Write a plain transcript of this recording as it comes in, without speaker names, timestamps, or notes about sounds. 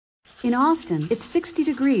In Austin, it's 60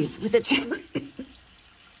 degrees with a...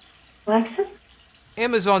 Alexa?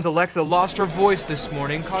 Amazon's Alexa lost her voice this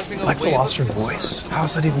morning, causing a Alexa lost her voice? How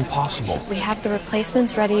is that even possible? We have the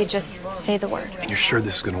replacements ready, just say the word. And you're sure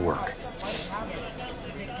this is gonna work?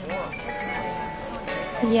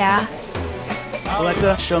 Yeah.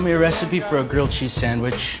 Alexa, show me a recipe for a grilled cheese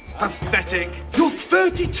sandwich. Pathetic. You're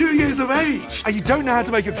 32 years of age, and you don't know how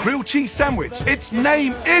to make a grilled cheese sandwich. Its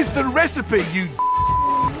name is the recipe, you...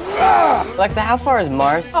 Alexa, how far is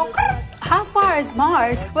Mars? Oh, how far is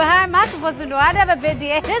Mars? Well, how am I supposed to know? I've never been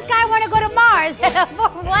there. This guy want to go to Mars. For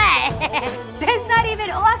what? There's not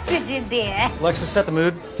even oxygen there. Alexa, set the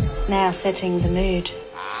mood. Now setting the mood.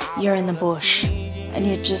 You're in the bush, and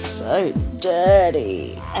you're just so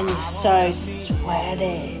dirty, and you're so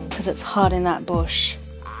sweaty, because it's hot in that bush.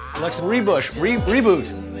 Alexa,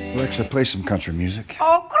 reboot. Alexa, play some country music.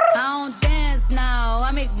 Oh, I don't dance now,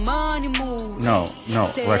 I make money moves. No,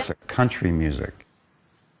 Alexa, country music.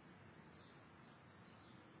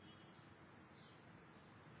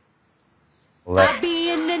 I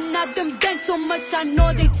be in and out them banks so much I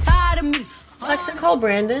know they tired of me. Alexa, call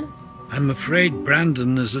Brandon. I'm afraid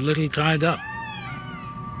Brandon is a little tied up.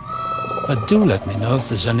 But do let me know if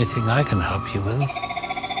there's anything I can help you with.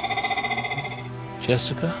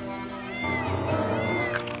 Jessica?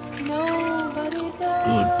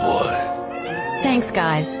 Good boy. Thanks,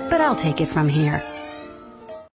 guys, but I'll take it from here.